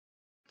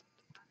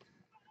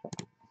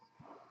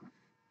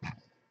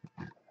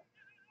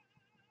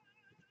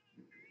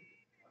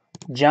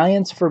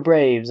Giants for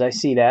Braves. I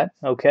see that.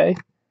 Okay.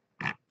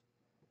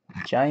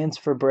 Giants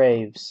for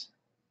Braves.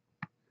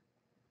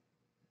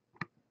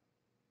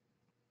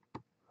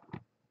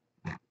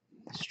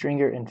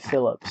 Stringer and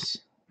Phillips.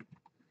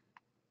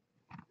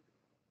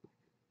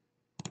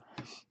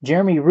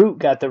 Jeremy Root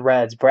got the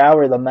Reds.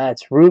 Brower the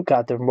Mets. Root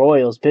got the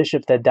Royals.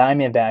 Bishop the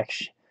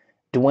Diamondbacks.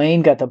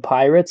 Dwayne got the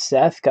Pirates.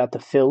 Seth got the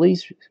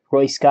Phillies.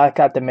 Roy Scott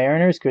got the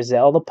Mariners.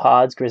 Grizel the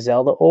Pods.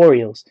 Grizel the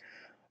Orioles.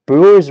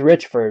 Brewers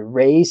Richford.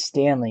 Rays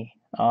Stanley.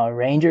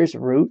 Rangers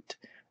Root.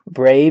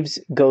 Braves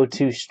go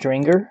to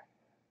Stringer.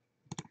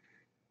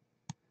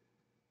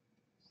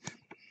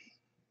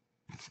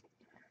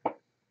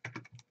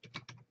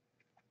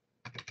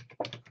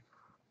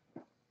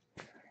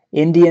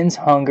 Indians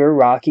Hunger.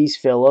 Rockies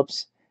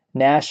Phillips.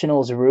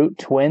 Nationals Root.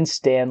 Twins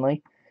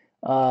Stanley.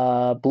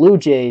 Blue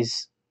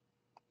Jays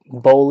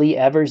Boley.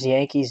 Evers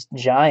Yankees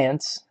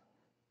Giants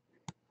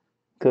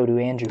go to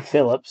Andrew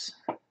Phillips.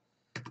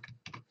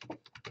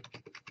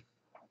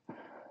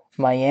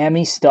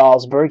 Miami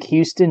Stahlsburg.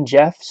 Houston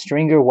Jeff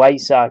Stringer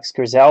White Sox.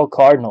 Grizel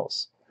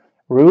Cardinals.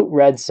 Root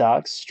Red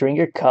Sox.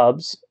 Stringer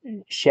Cubs.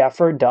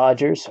 Sheffer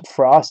Dodgers.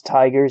 Frost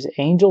Tigers.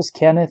 Angels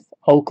Kenneth.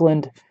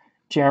 Oakland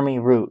Jeremy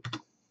Root.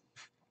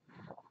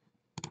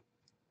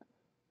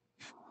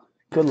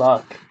 Good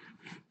luck.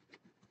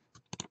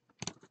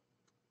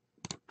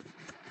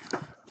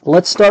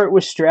 Let's start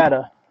with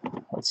Strata.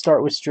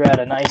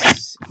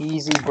 Nice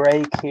easy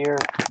break here.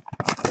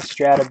 The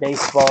Strata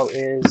baseball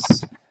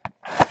is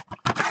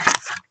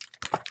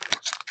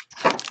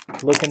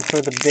looking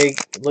for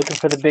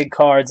the big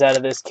cards out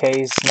of this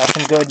case.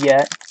 Nothing good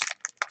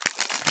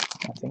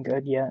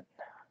yet.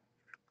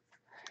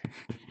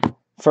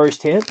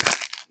 First hit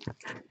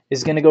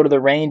is going to go to the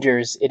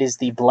Rangers. It is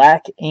the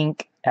black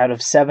ink out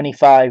of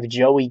 75,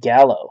 Joey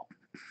Gallo.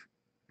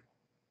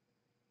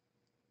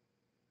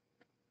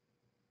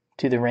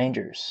 To the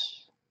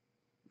Rangers.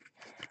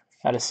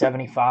 Out of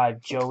 75,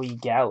 Joey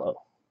Gallo.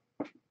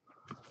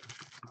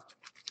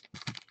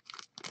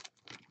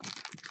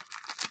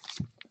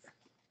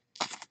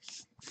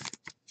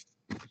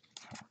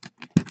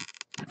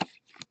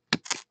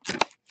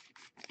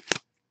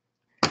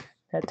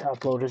 That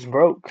top loader's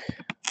broke.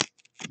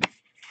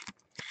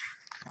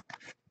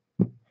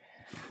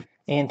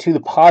 And to the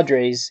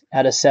Padres,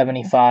 out of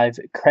 75,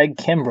 Craig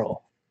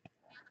Kimbrell.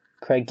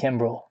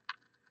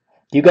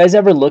 Do you guys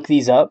ever look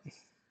these up?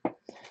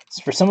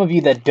 So for some of you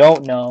that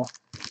don't know,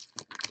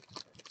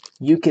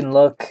 you can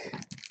look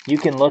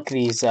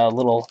these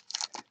little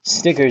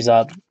stickers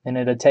up, and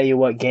it'll tell you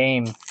what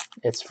game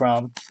it's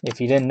from,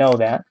 if you didn't know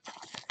that.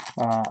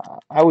 I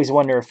always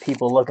wonder if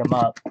people look them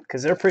up,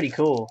 because they're pretty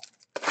cool.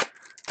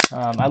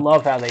 I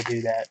love how they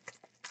do that.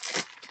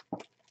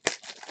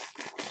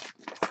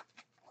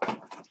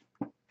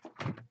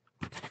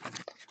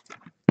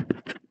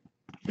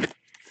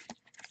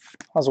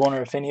 I was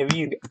wondering if any of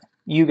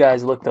you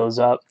guys look those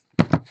up.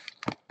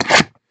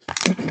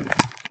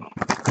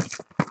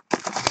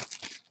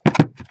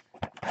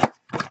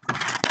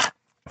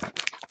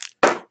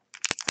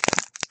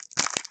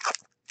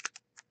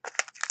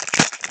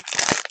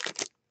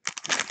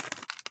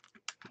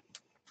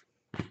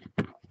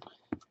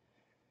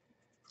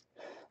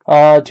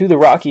 To the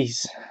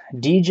Rockies,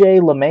 DJ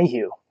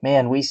LeMahieu.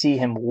 Man, we see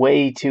him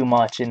way too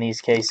much in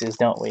these cases,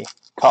 don't we?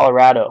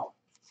 Colorado.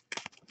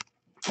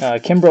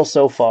 Kimbrell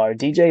so far.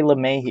 DJ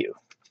LeMahieu.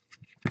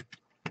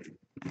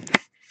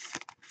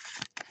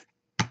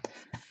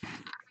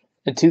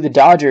 To the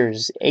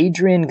Dodgers,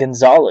 Adrian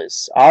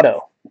Gonzalez.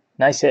 Auto.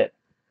 Nice hit.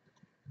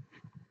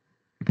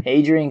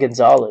 Adrian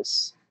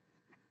Gonzalez.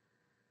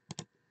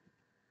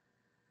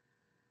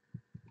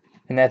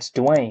 And that's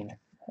Dwayne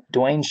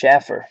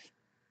Schaffer.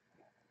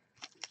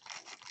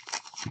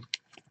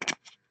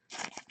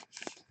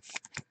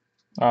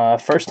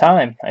 First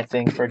time, I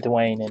think, for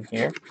Dwayne in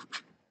here.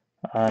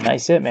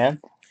 Nice hit,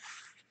 man.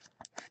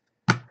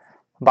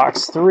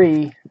 Box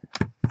 3.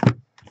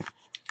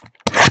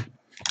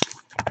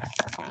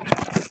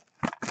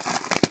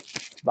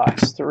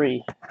 Box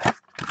 3.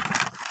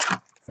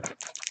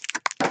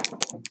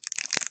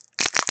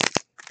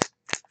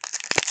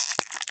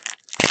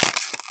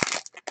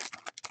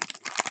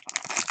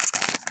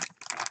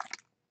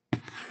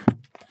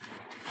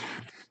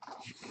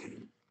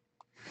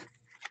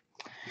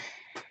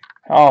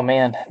 Oh,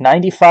 man.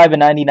 95 and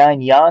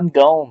 99, Yan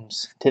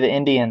Gomes to the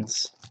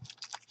Indians.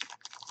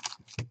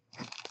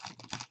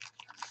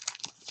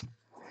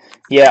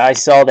 Yeah, I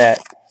saw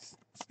that.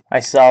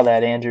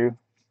 Andrew.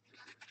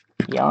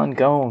 Yan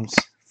Gomes.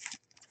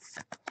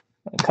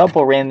 A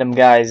couple random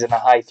guys in the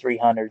high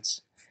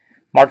 300s.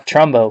 Mark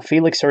Trumbo.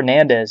 Felix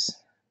Hernandez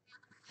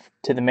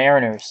to the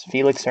Mariners.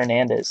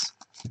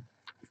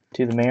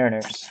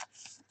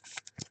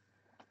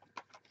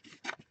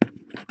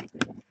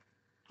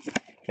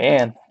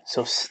 Man,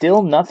 so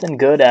still nothing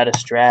good out of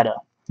Strata.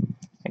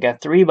 I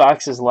got 3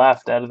 boxes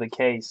left out of the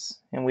case,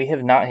 and we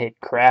have not hit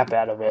crap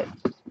out of it.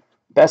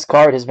 Best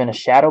card has been a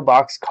shadow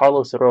box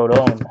Carlos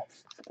Rodon.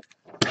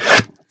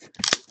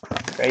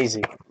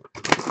 Crazy.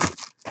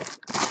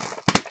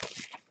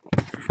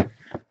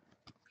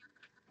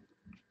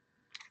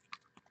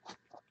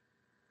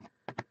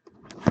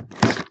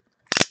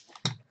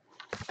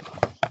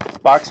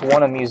 box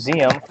 1 of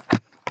Museum.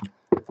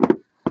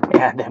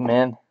 Add them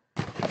in.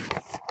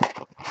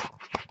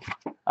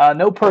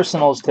 No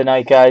personals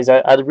tonight, guys.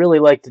 I'd really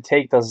like to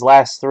take those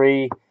last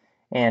 3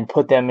 and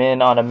put them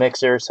in on a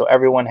mixer so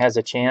everyone has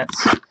a chance.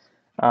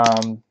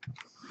 The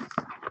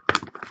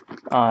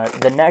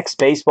next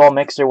baseball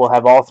mixer will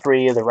have all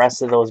 3 of the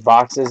rest of those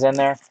boxes in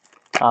there.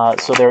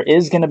 So there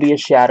is going to be a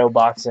shadow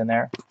box in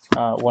there.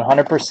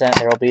 100%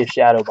 there will be a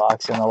shadow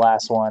box in the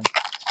last one,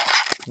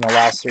 in the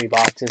last 3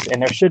 boxes.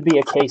 And there should be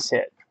a case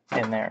hit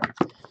in there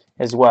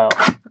as well.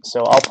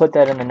 So I'll put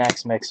that in the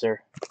next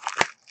mixer.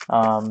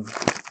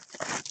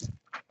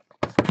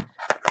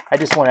 I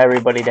just want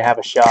everybody to have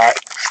a shot,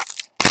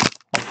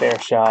 a fair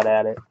shot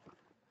at it.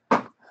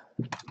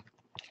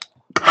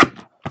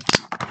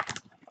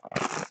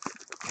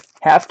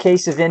 Half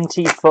case of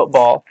NT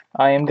football.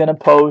 I am going to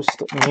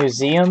post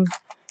Museum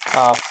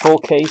full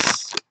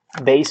case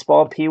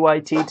baseball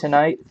PYT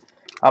tonight.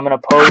 I'm going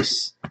to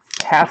post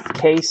half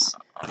case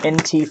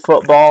NT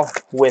football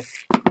with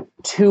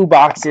 2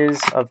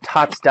 boxes of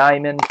Topps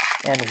Diamond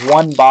and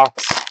 1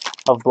 box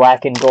of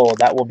black and gold.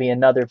 That will be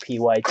another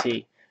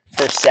PYT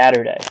for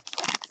Saturday.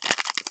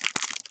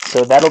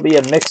 So that'll be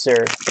a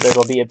mixer, but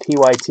it'll be a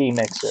PYT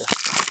mixer.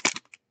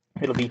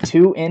 It'll be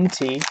 2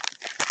 NT,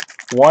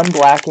 1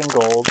 black and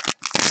gold,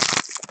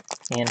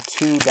 and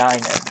 2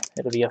 diamond.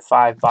 It'll be a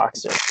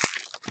 5-boxer.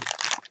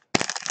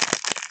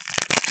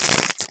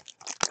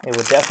 It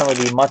would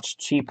definitely be much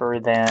cheaper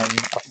than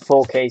a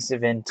full case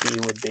of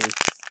NT would be.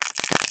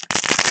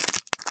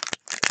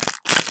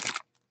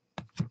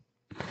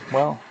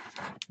 Well,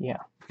 yeah.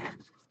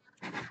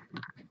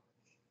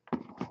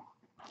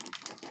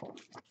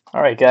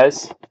 All right,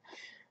 guys.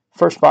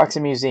 First box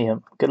of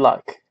Museum. Good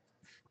luck.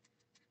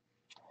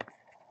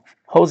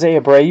 Jose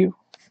Abreu,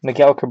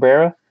 Miguel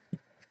Cabrera,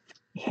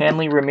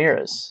 Hanley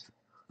Ramirez.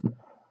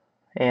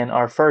 And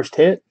our first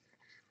hit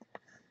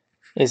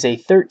is a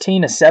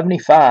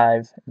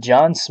 13/75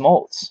 John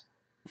Smoltz.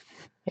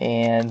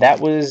 And that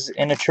was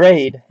in a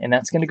trade, and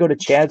that's going to go to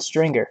Chad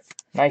Stringer.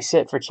 Nice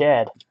hit for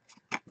Chad.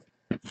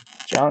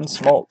 John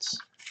Smoltz.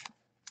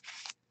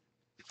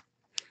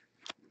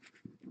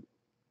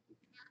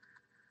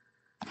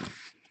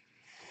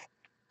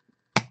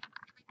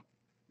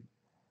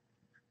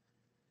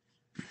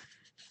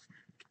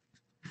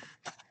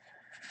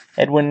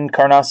 Edwin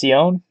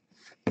Encarnacion,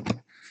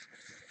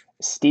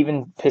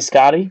 Stephen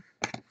Piscotty,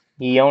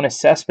 Yoenis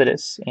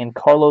Cespedes, and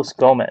Carlos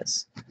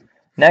Gomez.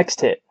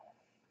 Next hit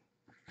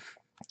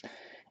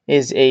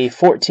is a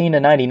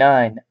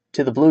 14/99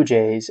 to the Blue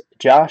Jays,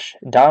 Josh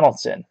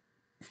Donaldson.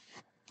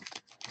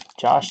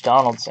 Josh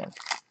Donaldson.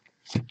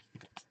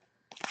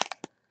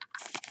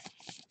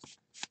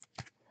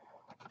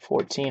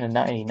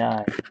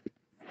 14/99.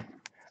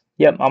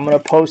 Yep, I'm going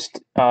to post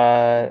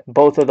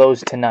both of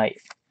those tonight.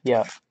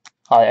 Yep.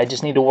 I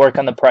just need to work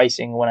on the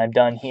pricing when I'm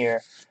done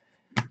here.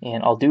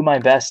 And I'll do my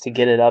best to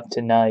get it up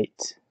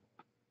tonight.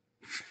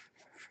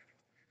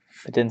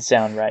 It didn't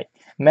sound right.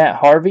 Matt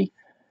Harvey,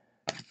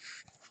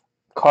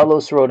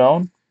 Carlos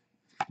Rodon,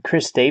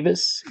 Chris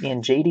Davis,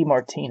 and JD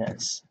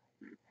Martinez.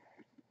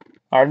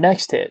 Our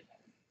next hit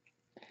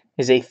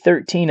is a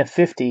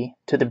 13/50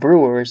 to the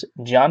Brewers,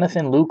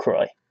 Jonathan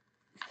Lucroy.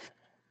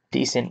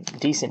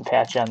 Decent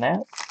patch on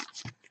that.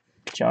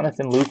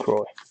 Jonathan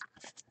Lucroy.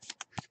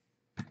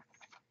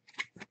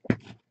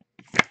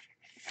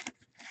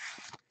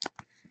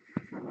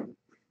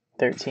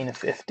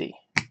 $13/50.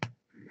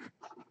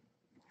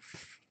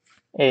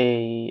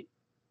 A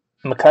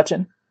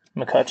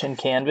McCutchen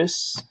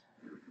canvas.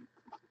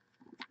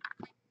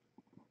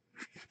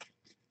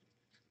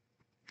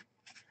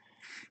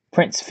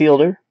 Prince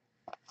Fielder,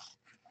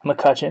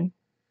 McCutchen,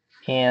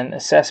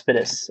 and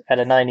Cespedes at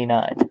a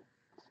 99.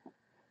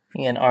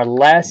 And our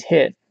last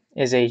hit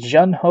is a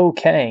Jun-Ho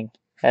Kang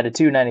at a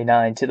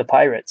 299 to the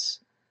Pirates.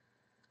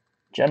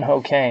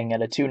 Jun-Ho Kang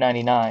at a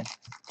 299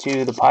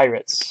 to the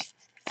Pirates.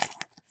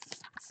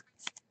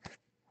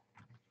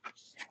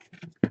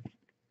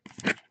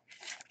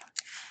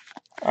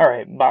 All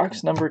right,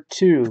 box number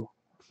 2.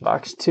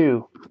 Box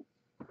 2.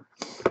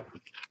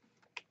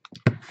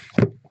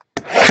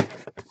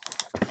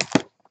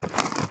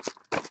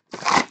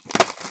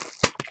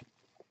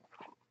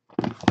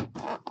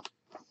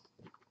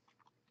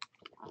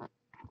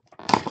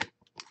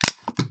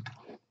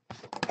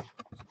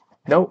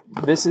 Nope,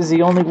 this is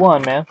the only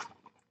one, man.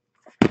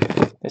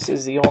 This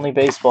is the only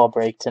baseball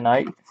break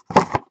tonight.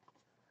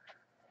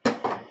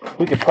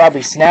 We could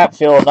probably snap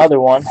fill another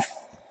one.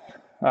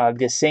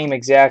 The same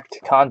exact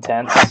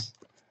contents.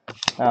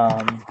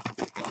 Oh,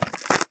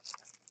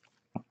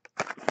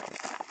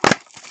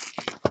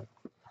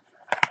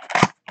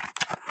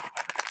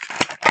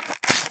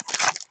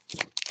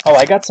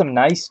 I got some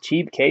nice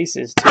cheap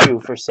cases too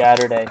for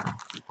Saturday.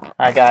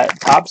 I got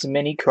Topps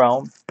Mini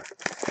Chrome.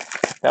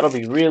 That'll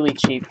be really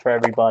cheap for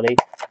everybody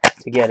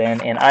to get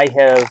in. And I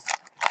have,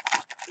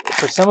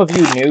 for some of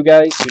you new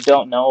guys who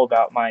don't know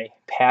about my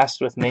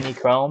past with Mini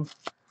Chrome,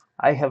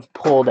 I have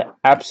pulled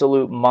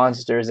absolute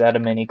monsters out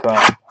of Mini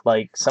Chrome.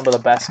 Like some of the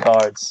best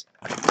cards.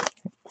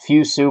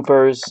 Few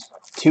supers,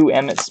 2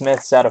 Emmitt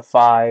Smiths out of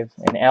 5,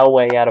 an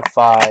Elway out of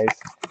 5,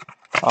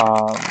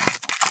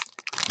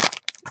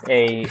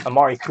 a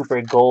Amari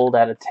Cooper Gold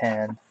out of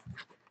 10.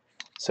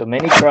 So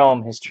Mini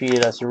Chrome has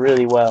treated us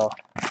really well.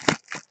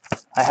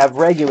 I have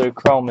regular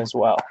Chrome as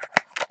well.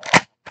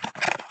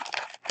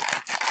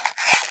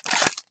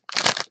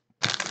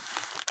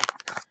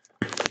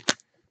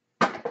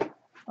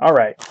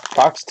 Alright,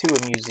 box 2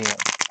 of Museum.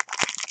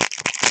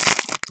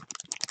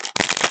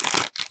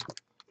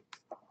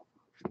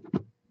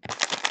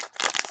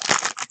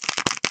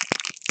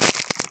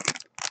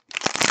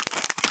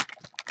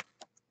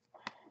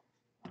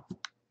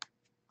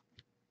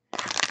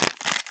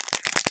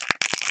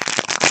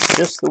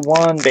 Just the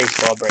one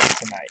baseball break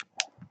tonight.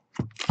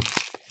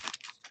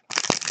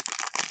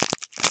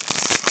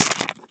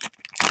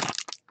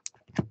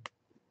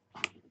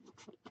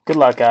 Good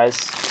luck,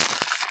 guys.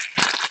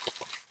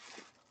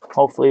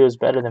 Hopefully it was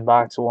better than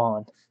box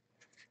 1.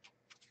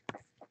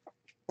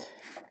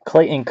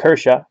 Clayton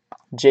Kershaw,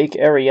 Jake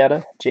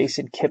Arrieta,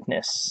 Jason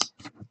Kipnis.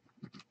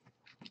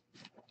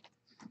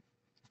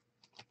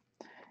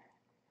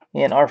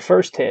 And our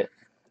first hit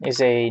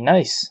is a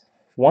nice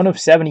 1 of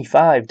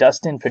 75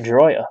 Dustin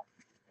Pedroia,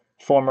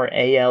 former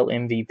AL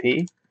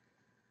MVP.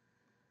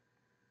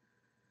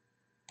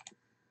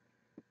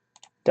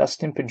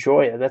 Dustin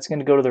Pedroia, that's going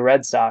to go to the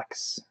Red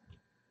Sox.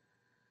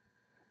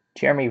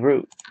 Jeremy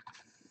Root.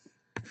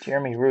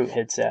 Jeremy Root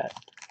hits that.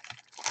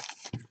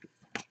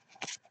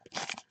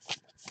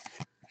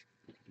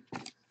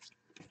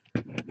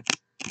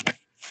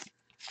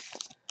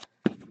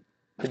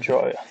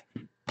 Pedroia.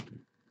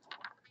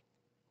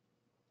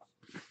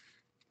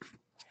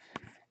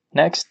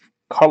 Next,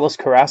 Carlos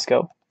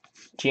Carrasco,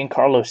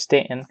 Giancarlo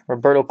Stanton,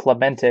 Roberto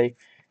Clemente,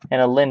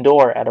 and a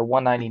Lindor at a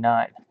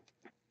 199.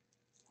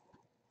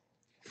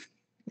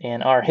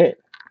 And our hit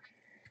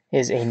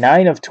is a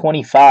 9 of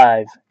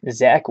 25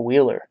 Zach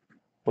Wheeler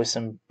with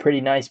some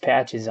pretty nice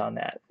patches on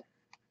that.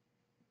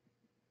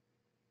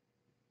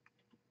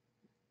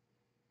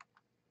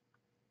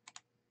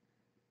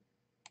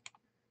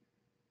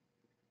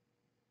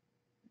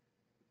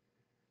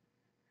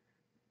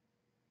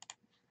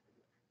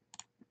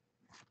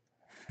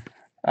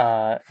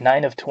 Uh,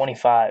 9 of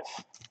 25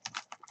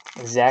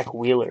 Zach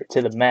Wheeler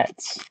to the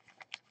Mets.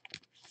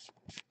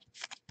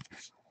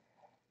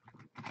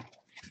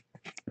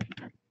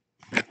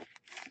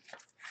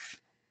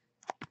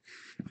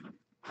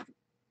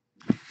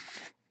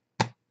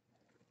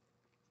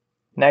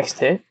 Next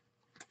hit,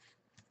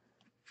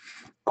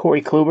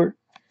 Corey Kluber,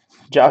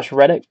 Josh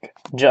Reddick,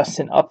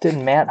 Justin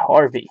Upton, Matt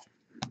Harvey.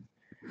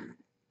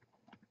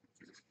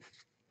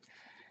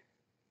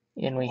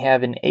 And we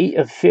have an 8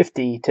 of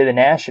 50 to the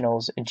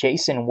Nationals,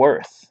 Jason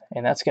Worth.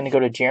 And that's going to go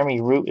to Jeremy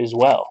Root as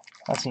well.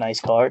 That's a nice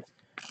card.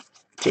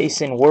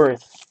 Jason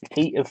Worth,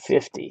 8 of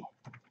 50.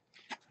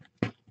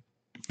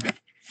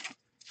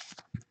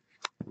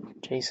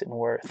 Jason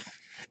Worth.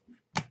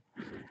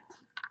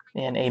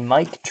 And a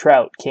Mike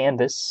Trout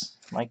canvas.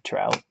 Mike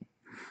Trout.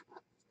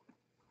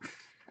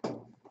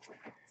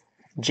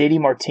 JD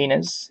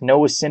Martinez,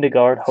 Noah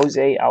Syndergaard,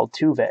 Jose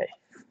Altuve.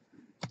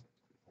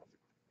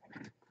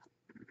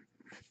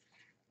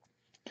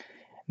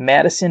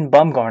 Madison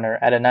Bumgarner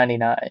at a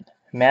 99.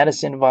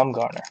 Madison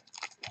Bumgarner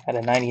at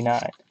a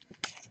 99.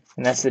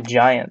 And that's the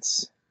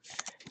Giants.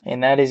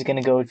 And that is going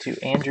to go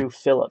to Andrew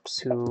Phillips,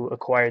 who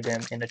acquired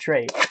them in a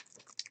trade.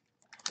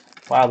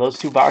 Wow, those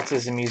 2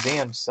 boxes in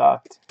Museum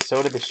sucked.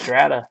 So did the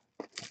Strata.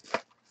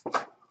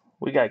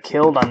 We got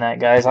killed on that,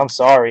 guys. I'm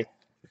sorry.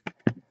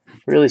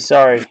 Really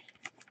sorry.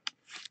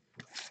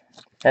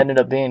 Ended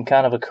up being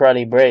kind of a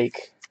cruddy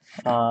break.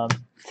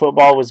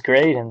 Football was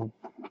great, and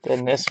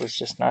then this was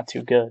just not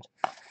too good.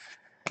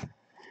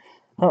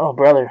 Oh,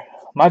 brother.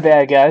 My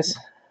bad, guys.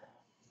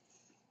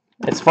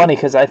 It's funny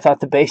because I thought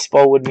the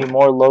baseball would be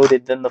more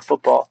loaded than the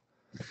football.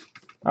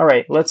 All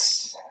right,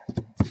 let's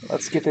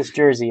get this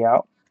jersey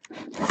out.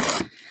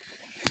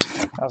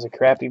 That was a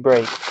crappy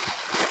break.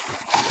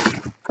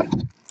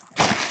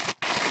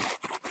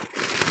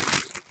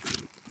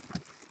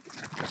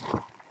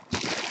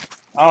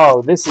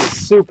 Oh, this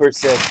is super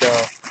sick,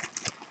 though.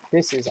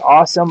 This is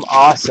awesome,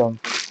 awesome.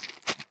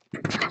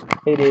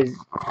 It is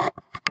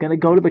going to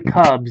go to the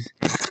Cubs,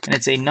 and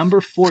it's a number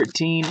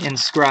 14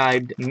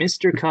 inscribed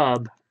Mr.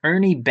 Cub,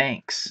 Ernie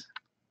Banks.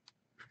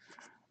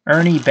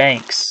 Ernie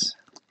Banks,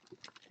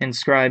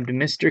 inscribed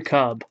Mr.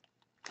 Cub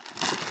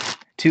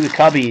to the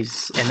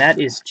Cubbies, and that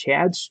is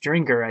Chad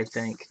Stringer, I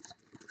think.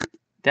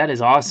 That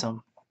is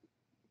awesome.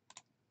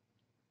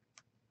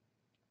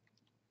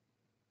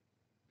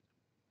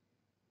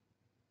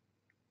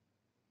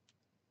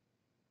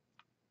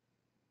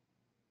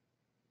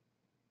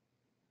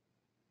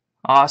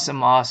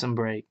 Awesome, awesome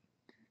break.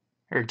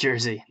 Or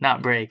jersey,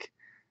 not break.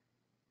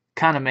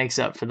 Kind of makes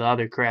up for the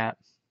other crap.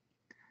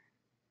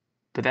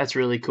 But that's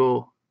really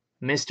cool.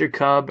 Mr.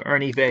 Cub,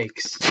 Ernie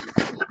Banks.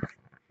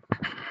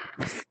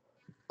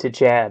 To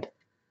Chad.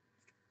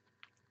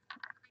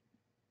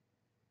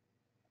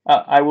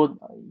 I will.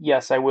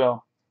 Yes, I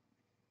will.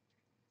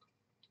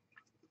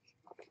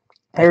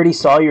 I already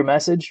saw your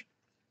message.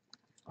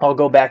 I'll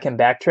go back and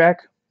backtrack.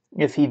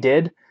 If he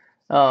did,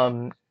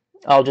 um,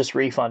 I'll just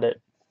refund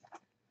it.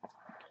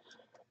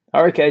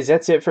 All right, guys,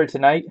 that's it for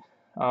tonight.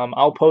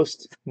 I'll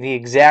post the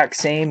exact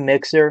same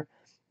mixer,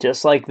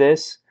 just like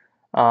this,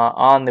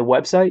 on the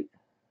website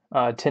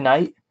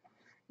tonight,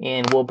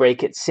 and we'll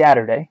break it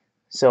Saturday.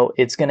 So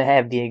it's going to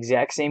have the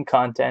exact same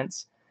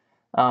contents,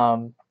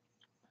 um,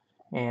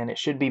 and it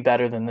should be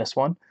better than this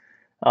one.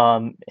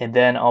 And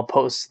then I'll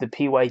post the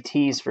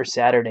PYTs for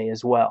Saturday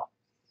as well.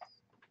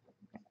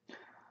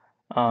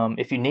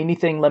 If you need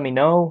anything, let me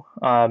know.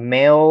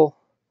 Mail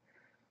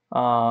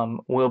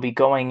will be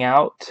going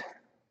out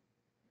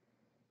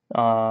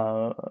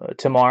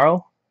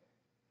tomorrow.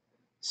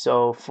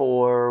 So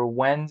for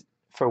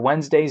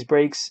Wednesday's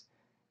breaks,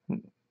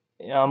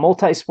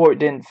 Multisport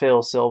didn't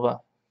fill, Silva.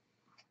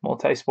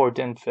 Multisport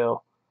didn't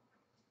fill.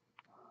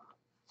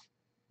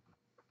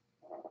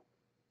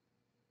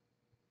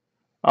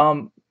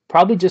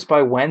 Probably just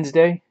by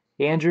Wednesday,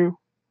 Andrew.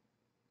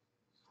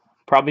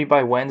 Probably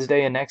by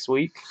Wednesday of next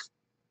week.